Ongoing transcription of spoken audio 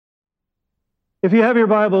If you have your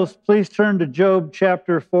Bibles, please turn to Job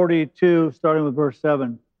chapter 42, starting with verse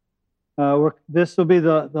 7. This will be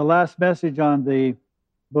the last message on the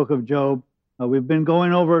book of Job. We've been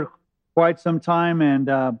going over it quite some time,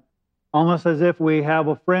 and almost as if we have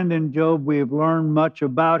a friend in Job, we've learned much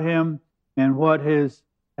about him and what his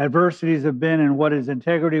adversities have been and what his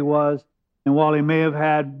integrity was. And while he may have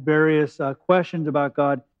had various questions about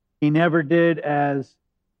God, he never did as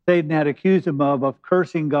Satan had accused him of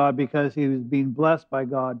cursing God because he was being blessed by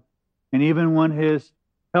God. And even when his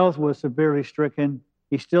health was severely stricken,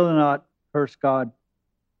 he still did not curse God.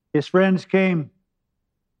 His friends came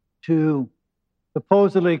to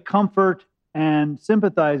supposedly comfort and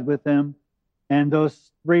sympathize with him. And those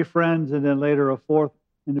three friends, and then later a fourth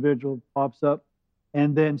individual pops up.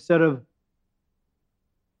 And then instead of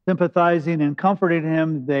sympathizing and comforting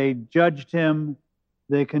him, they judged him,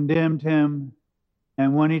 they condemned him.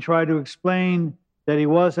 And when he tried to explain that he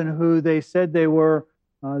wasn't who they said they were,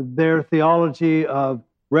 their theology of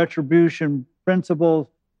retribution principles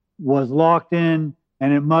was locked in,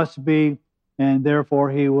 and it must be, and therefore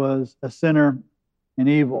he was a sinner and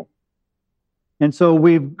evil. And so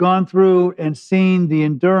we've gone through and seen the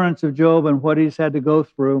endurance of Job and what he's had to go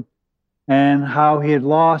through, and how he had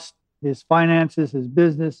lost his finances, his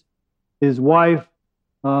business. His wife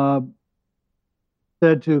said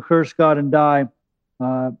to curse God and die.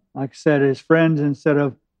 Like I said, his friends, instead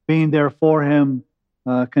of being there for him,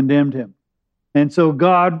 condemned him. And so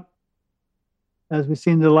God, as we've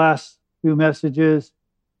seen the last few messages,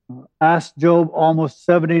 asked Job almost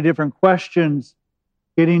 70 different questions,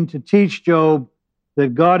 getting to teach Job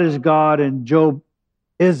that God is God and Job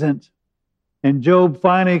isn't. And Job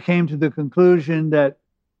finally came to the conclusion that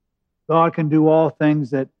God can do all things,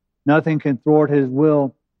 that nothing can thwart his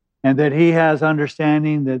will, and that he has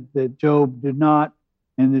understanding that Job did not.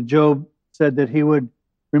 And that Job said that he would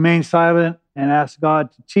remain silent and ask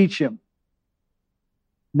God to teach him.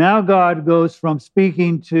 Now God goes from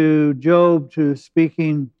speaking to Job to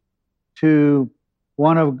speaking to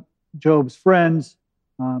one of Job's friends,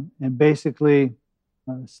 and basically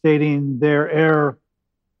stating their error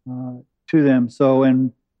to them. So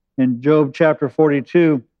in Job chapter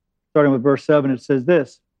 42, starting with verse 7, it says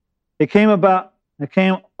this: It came about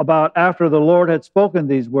after the Lord had spoken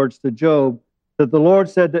these words to Job, that the Lord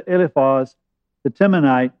said to Eliphaz the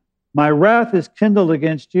Temanite, My wrath is kindled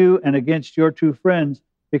against you and against your two friends,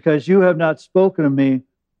 because you have not spoken to me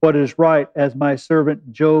what is right, as my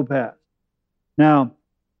servant Job has. Now,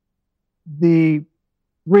 the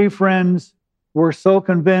three friends were so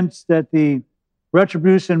convinced that the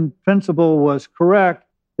retribution principle was correct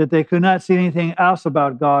that they could not see anything else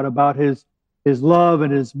about God, about his love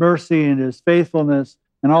and his mercy and his faithfulness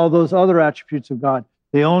and all those other attributes of God.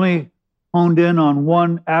 They only honed in on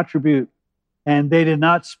one attribute, and they did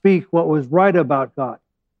not speak what was right about God.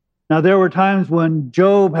 Now, there were times when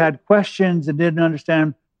Job had questions and didn't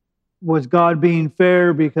understand, was God being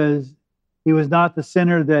fair because he was not the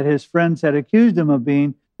sinner that his friends had accused him of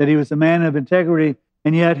being, that he was a man of integrity,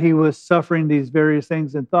 and yet he was suffering these various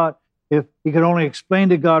things, and thought if he could only explain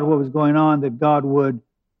to God what was going on, that God would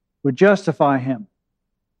justify him.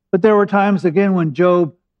 But there were times, again, when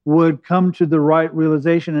Job would come to the right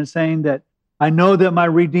realization and saying that I know that my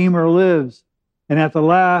Redeemer lives, and at the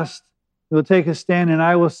last he will take a stand, and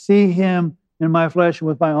I will see him in my flesh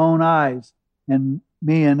with my own eyes, and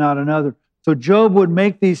me and not another. So Job would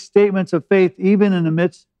make these statements of faith even in the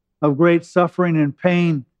midst of great suffering and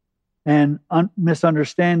pain and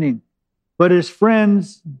misunderstanding. But his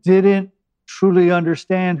friends didn't truly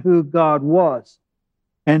understand who God was.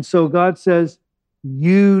 And so God says,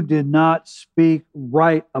 you did not speak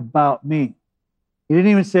right about me. He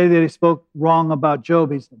didn't even say that he spoke wrong about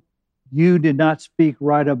Job. He said, you did not speak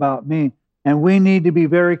right about me. And we need to be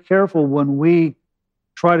very careful when we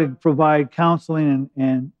try to provide counseling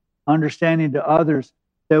and understanding to others,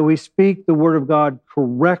 that we speak the word of God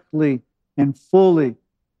correctly and fully.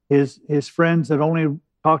 His friends had only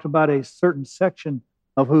talked about a certain section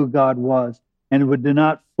of who God was, and did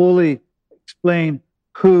not fully explain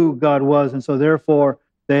who God was, and so therefore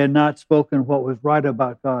they had not spoken what was right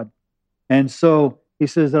about God. And so he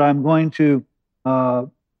says that I'm going to,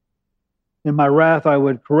 in my wrath, I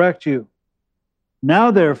would correct you.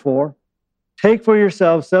 Now therefore, take for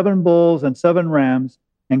yourselves 7 bulls and 7 rams,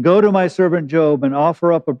 and go to my servant Job and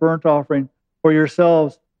offer up a burnt offering for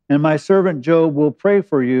yourselves, and my servant Job will pray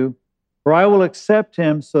for you, for I will accept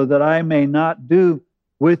him, so that I may not do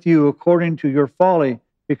with you according to your folly,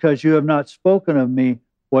 because you have not spoken of me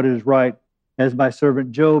what is right, as my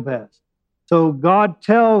servant Job has. So God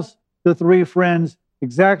tells the three friends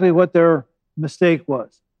exactly what their mistake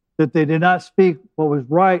was. that they did not speak what was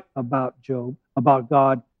right about Job, about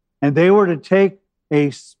God, and they were to take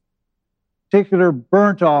a particular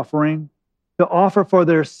burnt offering to offer for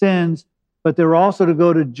their sins, but they were also to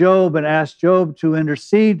go to Job and ask Job to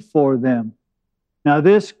intercede for them. Now,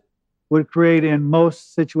 this would create, in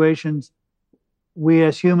most situations, we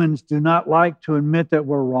as humans do not like to admit that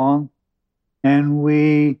we're wrong, and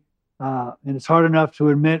it's hard enough to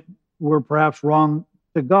admit we're perhaps wrong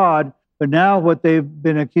to God. But now, what they've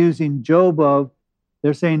been accusing Job of,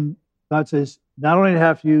 they're saying, God says, not only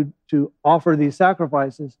have you to offer these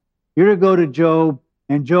sacrifices, you're to go to Job,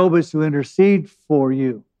 and Job is to intercede for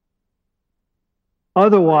you.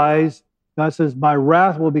 Otherwise, God says, my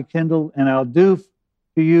wrath will be kindled, and I'll do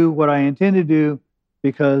to you what I intend to do,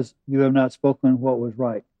 because you have not spoken what was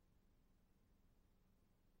right.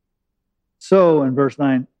 So, in verse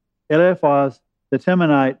 9, Eliphaz the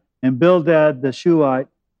Temanite and Bildad the Shuhite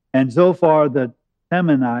and Zophar the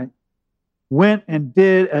Temanite went and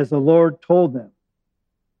did as the Lord told them.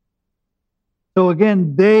 So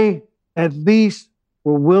again, they at least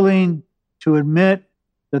were willing to admit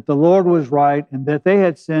that the Lord was right and that they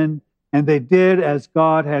had sinned, and they did as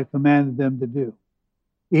God had commanded them to do.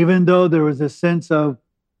 Even though there was a sense of,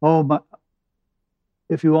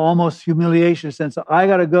 if you will, almost humiliation, a sense of, I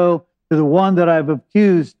got to go to the one that I've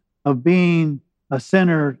accused of being a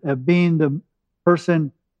sinner, of being the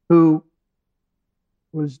person who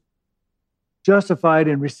was justified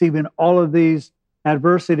in receiving all of these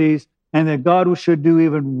adversities, and that God should do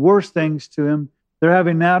even worse things to him. They're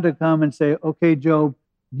having now to come and say, okay, Job,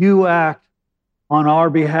 you act on our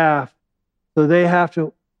behalf. So they have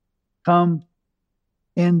to come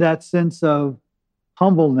in that sense of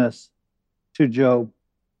humbleness to Job.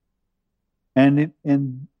 And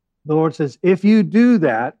the Lord says, if you do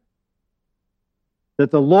that,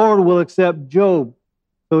 that the Lord will accept Job.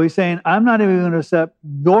 So he's saying, I'm not even going to accept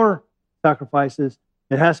your sacrifices.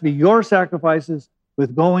 It has to be your sacrifices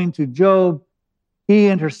with going to Job, he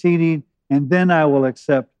interceding, and then I will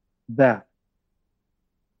accept that.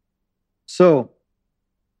 So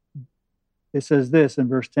it says this in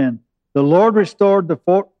verse 10, the Lord restored the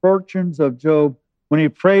fortunes of Job when he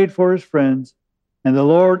prayed for his friends, and the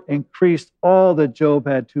Lord increased all that Job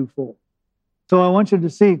had twofold. So I want you to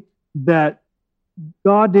see that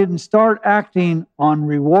God didn't start acting on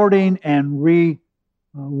rewarding and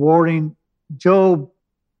rewarding Job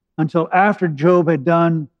until after Job had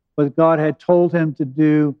done what God had told him to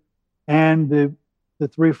do, and the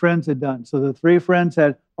three friends had done. So the three friends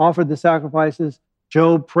had offered the sacrifices,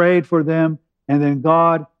 Job prayed for them, and then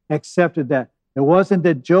God accepted that. It wasn't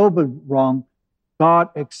that Job was wrong. God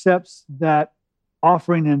accepts that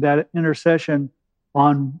offering and that intercession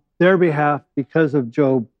on their behalf because of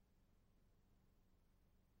Job.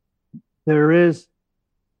 There is,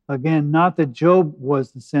 again, not that Job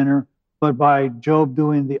was the sinner, but by Job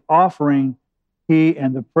doing the offering, he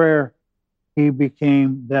and the prayer, he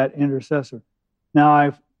became that intercessor. Now,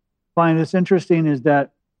 I find this interesting is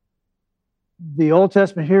that the Old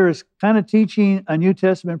Testament here is kind of teaching a New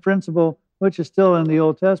Testament principle, which is still in the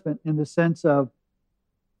Old Testament, in the sense of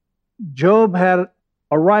Job had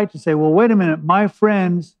a right to say, well, wait a minute, my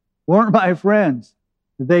friends weren't my friends.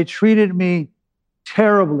 They treated me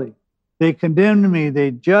terribly. They condemned me.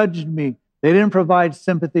 They judged me. They didn't provide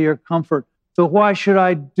sympathy or comfort. So why should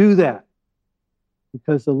I do that?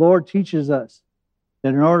 Because the Lord teaches us that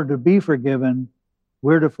in order to be forgiven,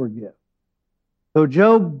 we're to forgive. So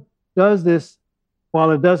Job does this,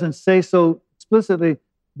 while it doesn't say so explicitly,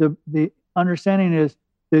 the understanding is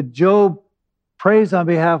that Job prays on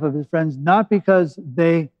behalf of his friends, not because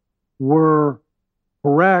they were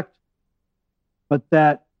correct, but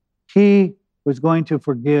that he was going to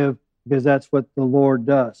forgive, because that's what the Lord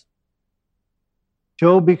does.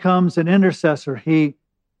 Job becomes an intercessor. He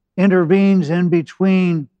intervenes in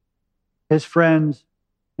between his friends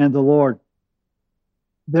and the Lord.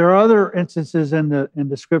 There are other instances in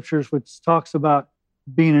the scriptures which talks about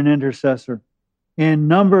being an intercessor. In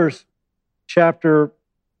Numbers chapter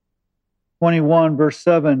 21, verse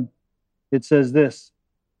 7, it says this.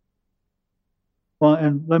 Well,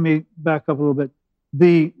 and let me back up a little bit.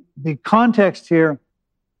 The context here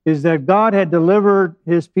is that God had delivered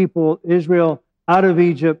his people, Israel, out of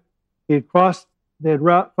Egypt. They had crossed the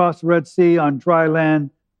Red Sea on dry land.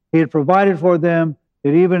 He had provided for them.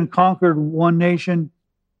 They'd even conquered one nation.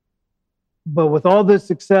 But with all this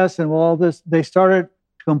success and all this, they started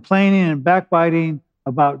complaining and backbiting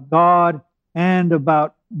about God and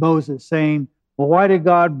about Moses, saying, well, why did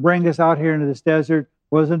God bring us out here into this desert?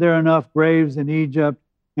 Wasn't there enough graves in Egypt?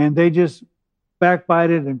 And they just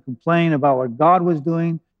backbited and complained about what God was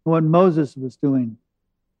doing and what Moses was doing.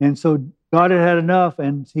 And so God had had enough,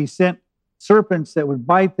 and he sent serpents that would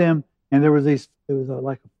bite them, and there was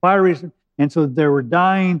like a fiery, and so they were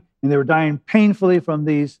dying, and they were dying painfully from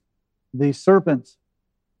these serpents.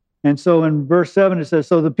 And so in verse 7 it says,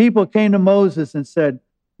 so the people came to Moses and said,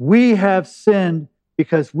 we have sinned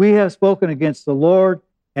because we have spoken against the Lord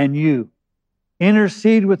and you.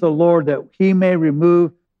 Intercede with the Lord that he may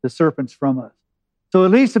remove the serpents from us. So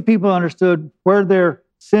at least the people understood where their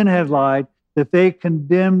sin had lied, that they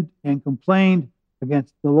condemned and complained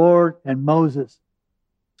against the Lord and Moses.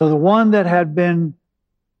 So the one that had been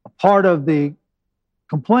a part of the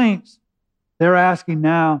complaints, they're asking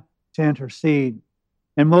now to intercede.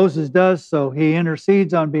 And Moses does so. He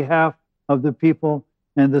intercedes on behalf of the people,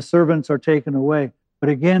 and the servants are taken away. But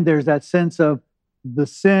again, there's that sense of the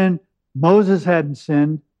sin. Moses hadn't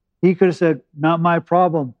sinned. He could have said, not my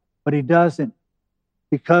problem, but he doesn't.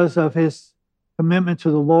 Because of his commitment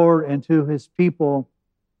to the Lord and to his people,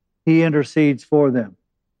 he intercedes for them.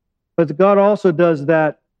 But God also does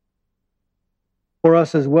that for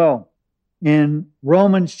us as well. In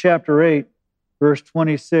Romans chapter 8, verse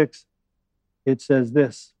 26, it says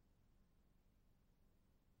this.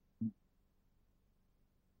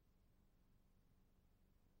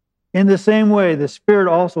 In the same way, the Spirit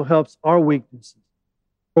also helps our weaknesses.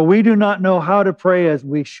 For we do not know how to pray as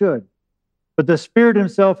we should, but the Spirit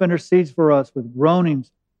himself intercedes for us with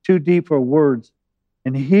groanings too deep for words.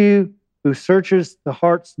 And he who searches the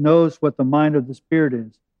hearts knows what the mind of the Spirit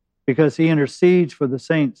is, because he intercedes for the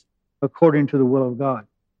saints according to the will of God.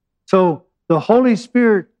 So the Holy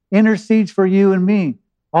Spirit intercedes for you and me.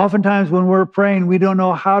 Oftentimes when we're praying, we don't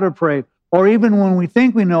know how to pray, or even when we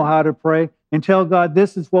think we know how to pray and tell God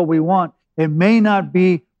this is what we want, it may not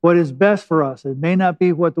be what is best for us. It may not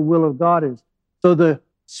be what the will of God is. So the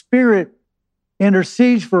Spirit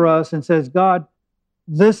intercedes for us and says, God,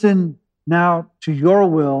 listen now to your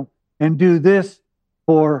will and do this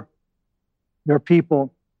for your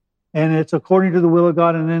people. And it's according to the will of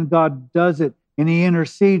God, and then God does it, and he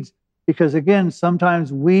intercedes. Because again,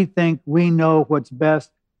 sometimes we think we know what's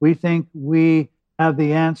best. We think we have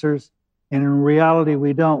the answers, and in reality,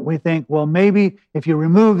 we don't. We think, well, maybe if you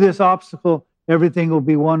remove this obstacle, everything will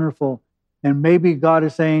be wonderful. And maybe God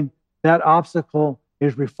is saying that obstacle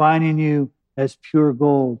is refining you as pure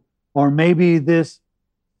gold. Or maybe this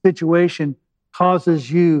situation causes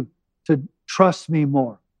you to trust me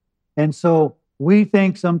more. And so we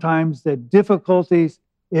think sometimes that difficulties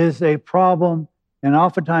is a problem, and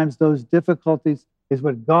oftentimes those difficulties is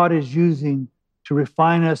what God is using to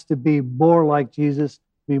refine us to be more like Jesus,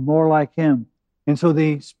 be more like him. And so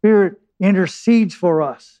the Spirit intercedes for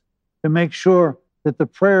us to make sure that the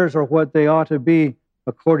prayers are what they ought to be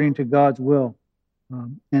according to God's will.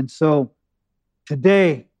 And so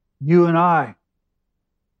today, you and I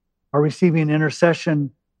are receiving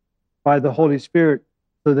intercession by the Holy Spirit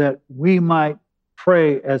so that we might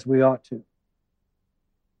pray as we ought to.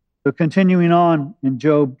 So continuing on in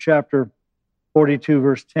Job chapter 42,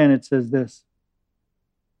 verse 10, it says this.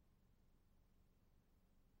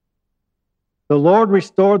 The Lord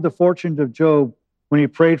restored the fortunes of Job when he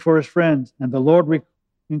prayed for his friends, and the Lord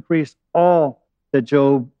increased all that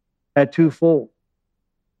Job had twofold.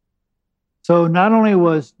 So not only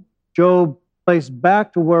was Job placed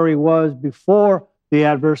back to where he was before the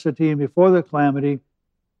adversity and before the calamity,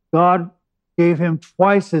 God gave him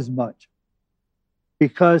twice as much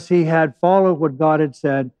because he had followed what God had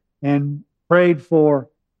said and prayed for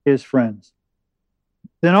his friends.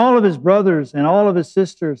 Then all of his brothers and all of his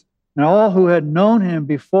sisters and all who had known him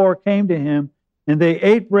before came to him, and they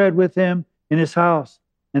ate bread with him in his house,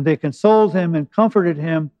 and they consoled him and comforted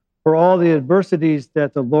him for all the adversities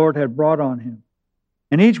that the Lord had brought on him.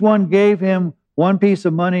 And each one gave him one piece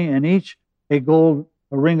of money, and each a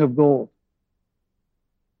ring of gold.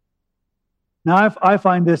 Now, I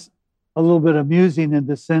find this a little bit amusing in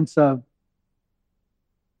the sense of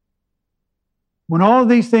when all of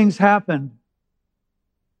these things happened,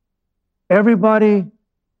 everybody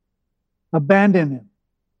abandoned him.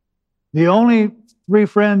 The only three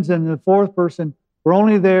friends and the fourth person were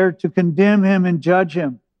only there to condemn him and judge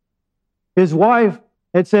him. His wife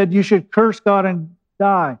had said, you should curse God and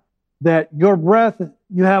die, that your breath,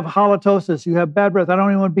 you have halitosis, you have bad breath, I don't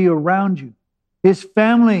even want to be around you. His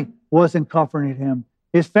family wasn't comforting him.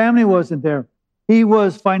 His family wasn't there. He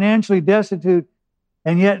was financially destitute,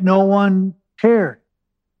 and yet no one cared.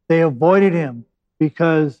 They avoided him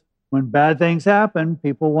because when bad things happen,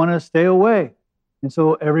 people want to stay away. And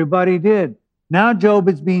so everybody did. Now Job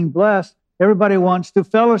is being blessed. Everybody wants to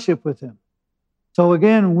fellowship with him. So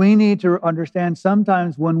again, we need to understand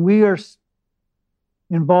sometimes when we are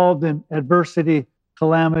involved in adversity,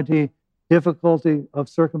 calamity, difficulty of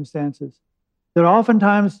circumstances, that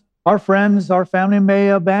oftentimes our friends, our family may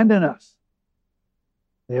abandon us.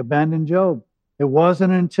 They abandoned Job. It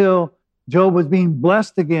wasn't until Job was being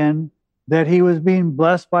blessed again that he was being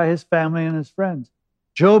blessed by his family and his friends.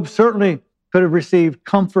 Job certainly could have received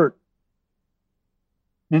comfort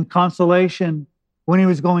and consolation when he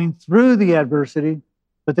was going through the adversity,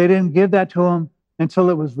 but they didn't give that to him until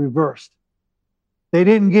it was reversed. They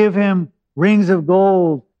didn't give him rings of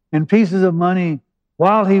gold and pieces of money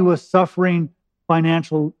while he was suffering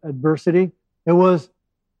financial adversity. It was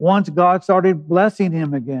once God started blessing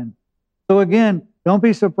him again. So again, don't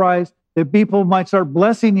be surprised that people might start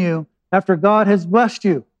blessing you after God has blessed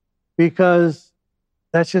you, because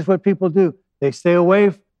that's just what people do. They stay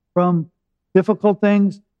away from difficult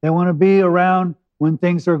things. They want to be around when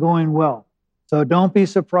things are going well. So don't be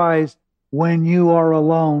surprised when you are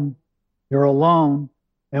alone. You're alone.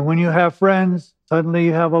 And when you have friends, suddenly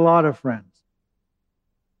you have a lot of friends.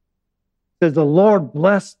 It says the Lord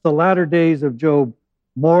blessed the latter days of Job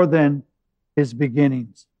more than his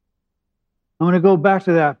beginnings. I'm going to go back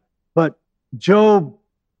to that. But Job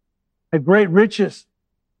had great riches,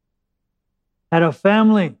 had a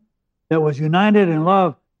family that was united in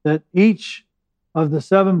love, that each of the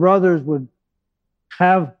 7 brothers would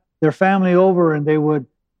have their family over and they would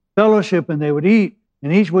fellowship and they would eat,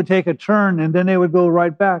 and each would take a turn and then they would go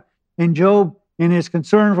right back. And Job, in his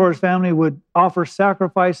concern for his family, would offer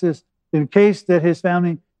sacrifices in case that his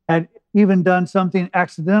family had even done something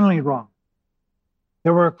accidentally wrong. They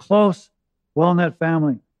were a close, well-knit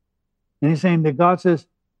family. And he's saying that God says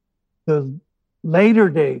the later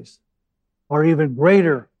days are even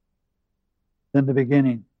greater than the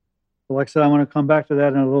beginning. So like I said, I want to come back to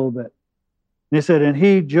that in a little bit. And he said, and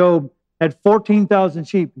he, Job, had 14,000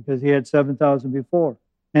 sheep because he had 7,000 before,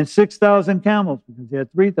 and 6,000 camels because he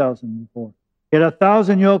had 3,000 before. He had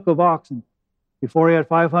 1,000 yoke of oxen. Before he had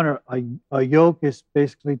 500. A yoke is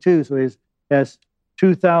basically 2, so he has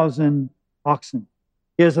 2,000 oxen.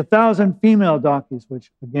 He has 1,000 female donkeys,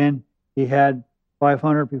 which again, he had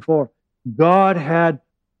 500 before. God had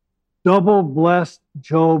double blessed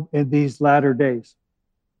Job in these latter days.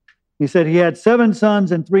 He said he had 7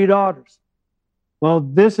 sons and 3 daughters. Well,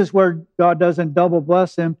 this is where God doesn't double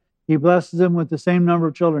bless him. He blesses him with the same number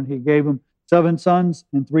of children. He gave him 7 sons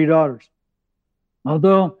and 3 daughters.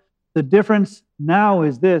 Although the difference now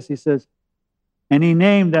is this, he says, and he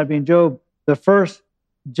named, that being Job, the first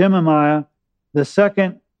Jemimiah, the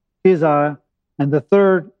second Keziah, and the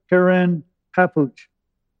third Karen Hapuch.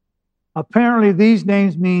 Apparently these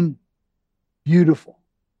names mean beautiful.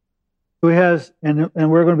 So he has, and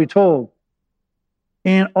we're going to be told,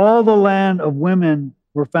 in all the land of women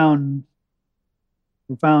were found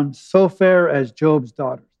so fair as Job's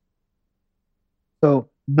daughters. So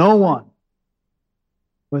no one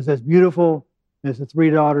was as beautiful as the 3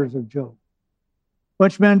 daughters of Job,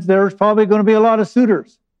 which meant there's probably going to be a lot of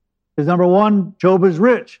suitors. Because number one, Job is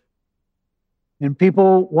rich, and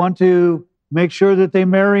people want to make sure that they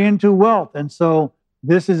marry into wealth. And so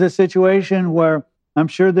this is a situation where I'm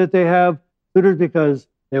sure that they have suitors because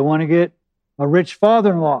they want to get a rich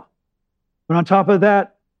father-in-law. But on top of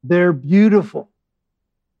that, they're beautiful.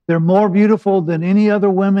 They're more beautiful than any other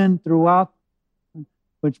women throughout,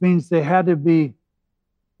 which means they had to be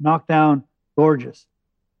knocked down gorgeous.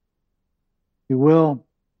 If you will,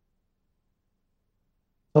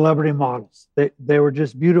 celebrity models. They were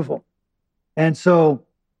just beautiful. And so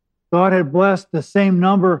God had blessed the same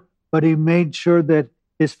number, but he made sure that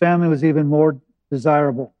his family was even more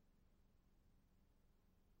desirable.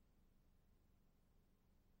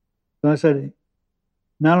 So I said,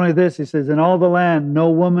 not only this, he says, in all the land, no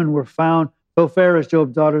woman were found so fair as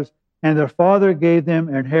Job's daughters, and their father gave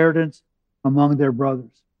them inheritance among their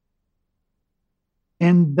brothers.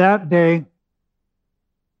 In that day,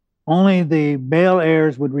 only the male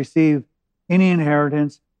heirs would receive any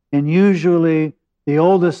inheritance, and usually the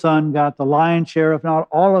oldest son got the lion's share, if not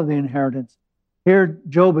all of the inheritance. Here,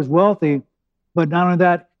 Job is wealthy, but not only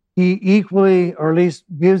that, he equally, or at least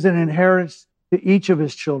gives an inheritance to each of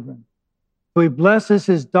his children. So he blesses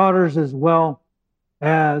his daughters as well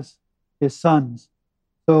as his sons.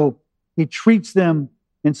 So he treats them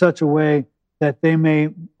in such a way that they may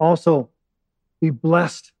also be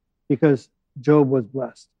blessed because Job was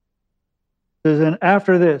blessed. It says, and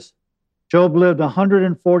after this, Job lived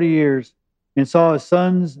 140 years and saw his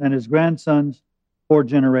sons and his grandsons 4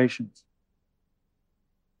 generations.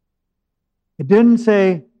 It didn't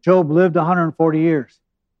say Job lived 140 years.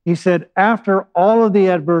 He said after all of the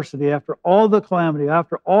adversity, after all the calamity,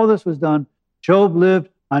 after all this was done, Job lived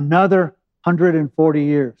another 140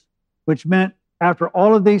 years, which meant after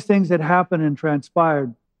all of these things had happened and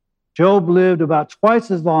transpired, Job lived about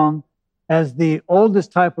twice as long as the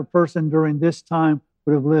oldest type of person during this time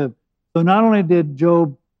would have lived. So not only did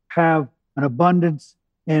Job have an abundance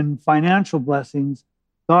in financial blessings,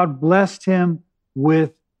 God blessed him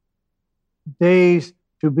with days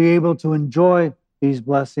to be able to enjoy these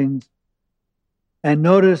blessings. And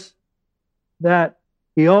notice that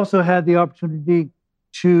he also had the opportunity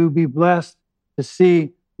to be blessed to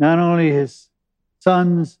see not only his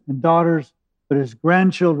sons and daughters, but his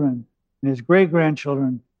grandchildren and his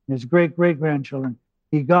great-grandchildren and his great-great-grandchildren.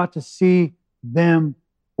 He got to see them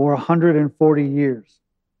for 140 years.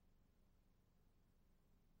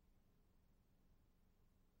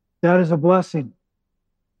 That is a blessing.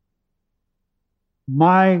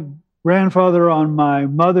 My grandfather on my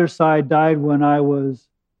mother's side died when I was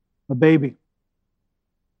a baby.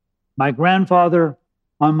 My grandfather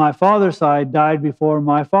on my father's side died before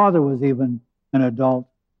my father was even an adult.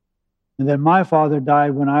 And then my father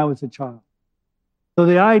died when I was a child. So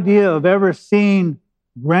the idea of ever seeing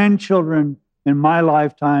grandchildren in my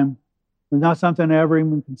lifetime was not something I ever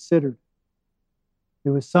even considered.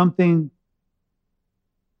 It was something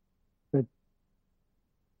that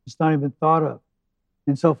just not even thought of.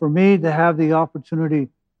 And so for me to have the opportunity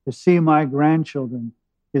to see my grandchildren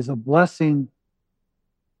is a blessing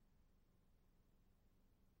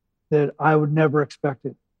that I would never expect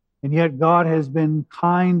it. And yet God has been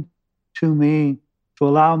kind to me to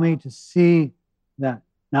allow me to see that.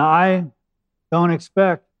 Now I don't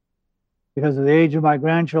expect, because of the age of my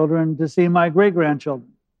grandchildren, to see my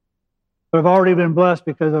great-grandchildren. But I've already been blessed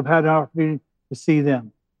because I've had an opportunity to see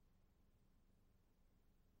them.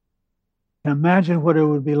 And imagine what it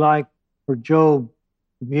would be like for Job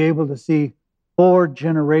to be able to see 4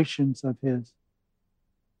 generations of his.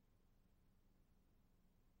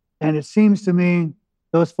 And it seems to me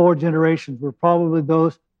those 4 generations were probably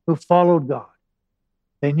those who followed God.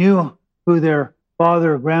 They knew who their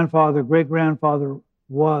father, grandfather, great-grandfather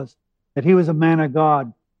was, that he was a man of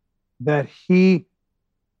God, that he,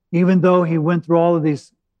 even though he went through all of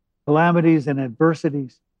these calamities and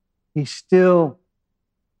adversities, he still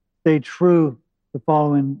stayed true to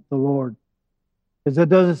following the Lord. Because it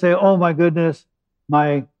doesn't say, oh my goodness,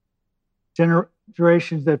 my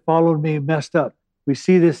generations that followed me messed up. We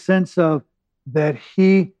see this sense of that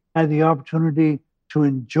he had the opportunity to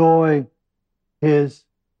enjoy his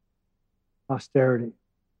posterity.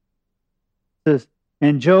 It says,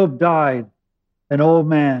 and Job died an old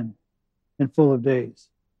man and full of days.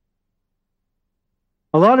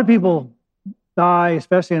 A lot of people die,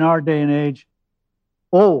 especially in our day and age,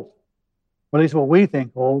 old, or at least what we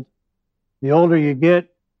think old. The older you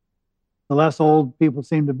get, the less old people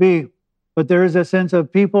seem to be. But there is a sense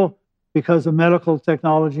of people, because of medical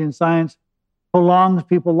technology and science, prolongs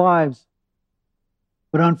people's lives.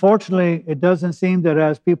 But unfortunately, it doesn't seem that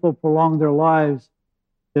as people prolong their lives,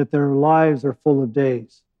 that their lives are full of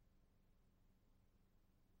days.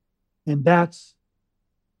 And that's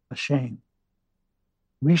a shame.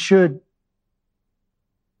 We should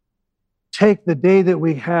take the day that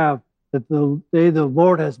we have, that the day the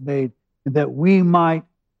Lord has made, and that we might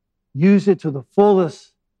use it to the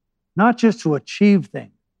fullest, not just to achieve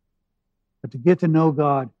things, but to get to know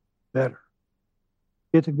God better.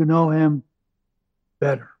 Get to know him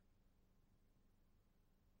better.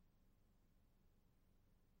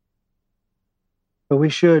 But we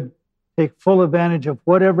should take full advantage of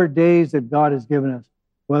whatever days that God has given us,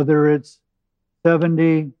 whether it's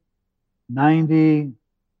 70, 90,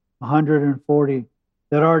 140,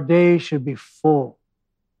 that our days should be full,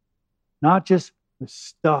 not just with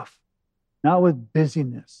stuff, not with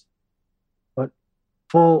busyness, but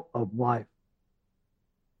full of life.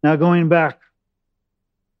 Now, going back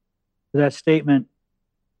to that statement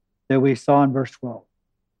that we saw in verse 12.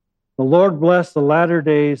 The Lord blessed the latter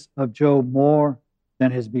days of Job more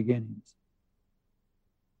than his beginnings.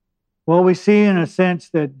 Well, we see in a sense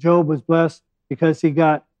that Job was blessed because he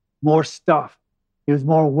got more stuff. He was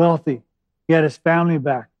more wealthy. He had his family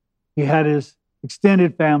back. He had his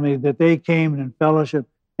extended family that they came in fellowship.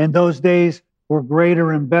 And those days were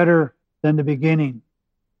greater and better than the beginning.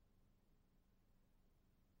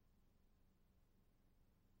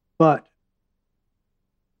 But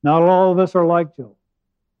not all of us are like Job.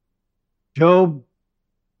 Job,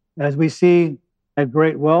 as we see, had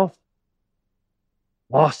great wealth,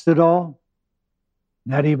 lost it all,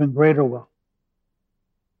 and had even greater wealth.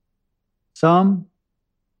 Some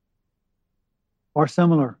are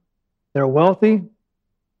similar. They're wealthy,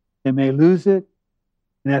 they may lose it,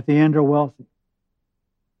 and at the end are wealthy.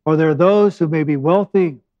 Or there are those who may be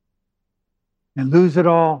wealthy and lose it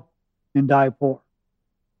all and die poor.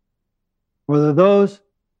 Or there are those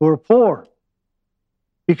who are poor,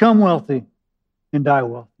 become wealthy and die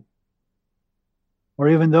wealthy. Or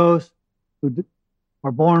even those who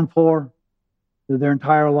are born poor through their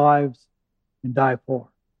entire lives and die poor.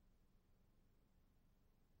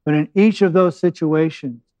 But in each of those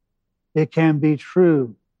situations, it can be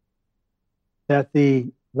true that the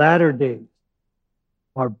latter days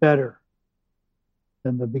are better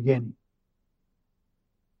than the beginning.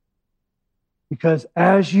 Because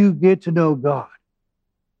as you get to know God,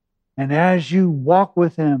 and as you walk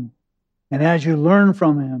with Him, and as you learn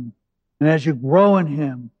from Him, and as you grow in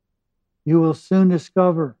Him, you will soon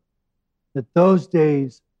discover that those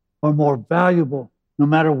days are more valuable, no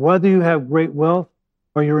matter whether you have great wealth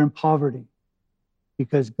or you're in poverty,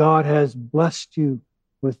 because God has blessed you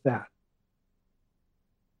with that.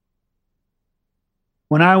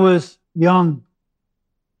 When I was young,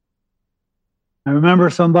 I remember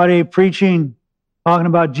somebody preaching, talking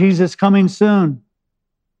about Jesus coming soon.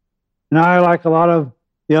 And I, like a lot of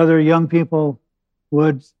the other young people,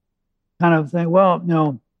 would kind of think, well,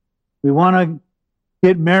 we want to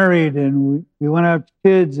get married and we want to have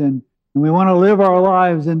kids and we want to live our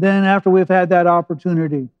lives. And then after we've had that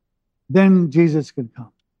opportunity, then Jesus could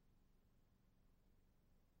come.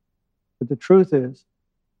 But the truth is,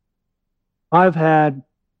 I've had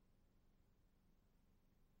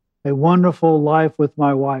a wonderful life with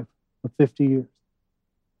my wife of 50 years.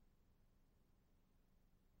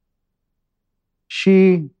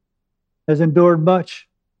 She has endured much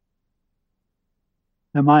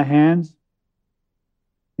at my hands,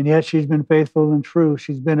 and yet she's been faithful and true.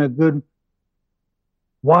 She's been a good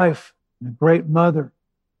wife and a great mother,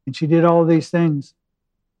 and she did all these things.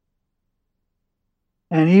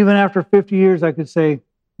 And even after 50 years, I could say,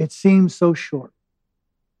 it seems so short.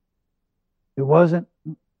 It wasn't.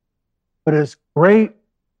 But as great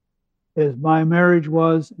as my marriage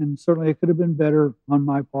was, and certainly it could have been better on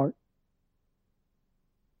my part,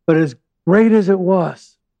 but as great as it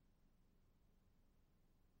was,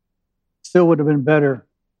 it still would have been better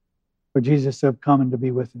for Jesus to have come and to be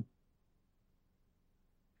with him.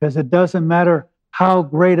 Because it doesn't matter how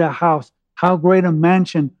great a house, how great a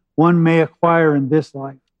mansion one may acquire in this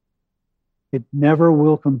life, it never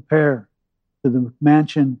will compare to the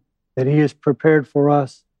mansion that He has prepared for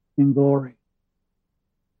us in glory.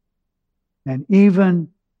 And even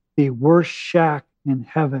the worst shack in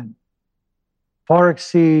heaven far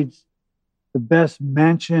exceeds the best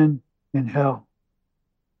mansion in hell.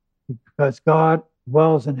 Because God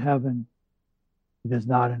dwells in heaven, He is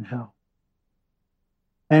not in hell.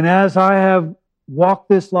 And as I have walked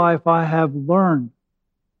this life, I have learned to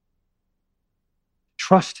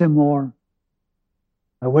trust Him more.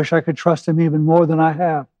 I wish I could trust Him even more than I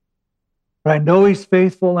have. But I know He's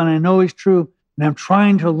faithful and I know He's true, and I'm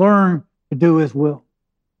trying to learn to do His will.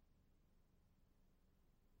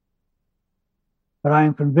 But I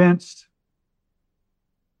am convinced,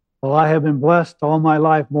 while I have been blessed all my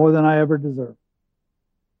life more than I ever deserved,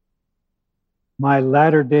 my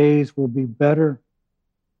latter days will be better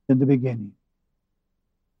than the beginning.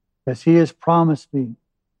 Because He has promised me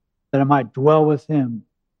that I might dwell with Him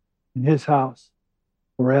in His house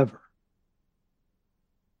forever.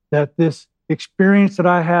 That this experience that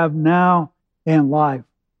I have now in life,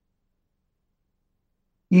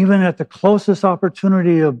 even at the closest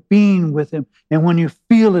opportunity of being with Him, and when you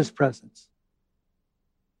feel His presence,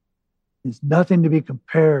 is nothing to be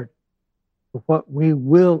compared to what we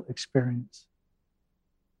will experience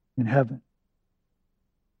in heaven.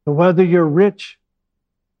 So whether you're rich,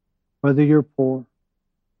 whether you're poor,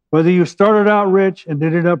 whether you started out rich and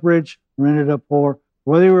ended up rich or ended up poor,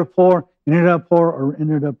 whether you were poor, ended up poor, or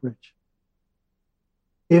ended up rich,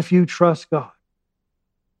 if you trust God,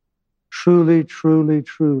 truly, truly,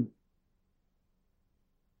 truly,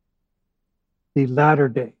 the latter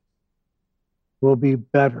day will be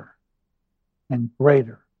better and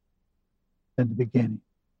greater than the beginning.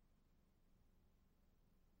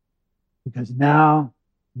 Because now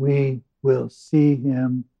we will see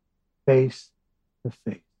Him face to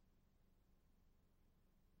face.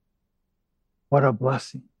 What a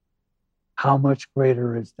blessing. How much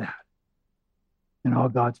greater is that? And all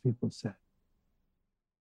God's people said.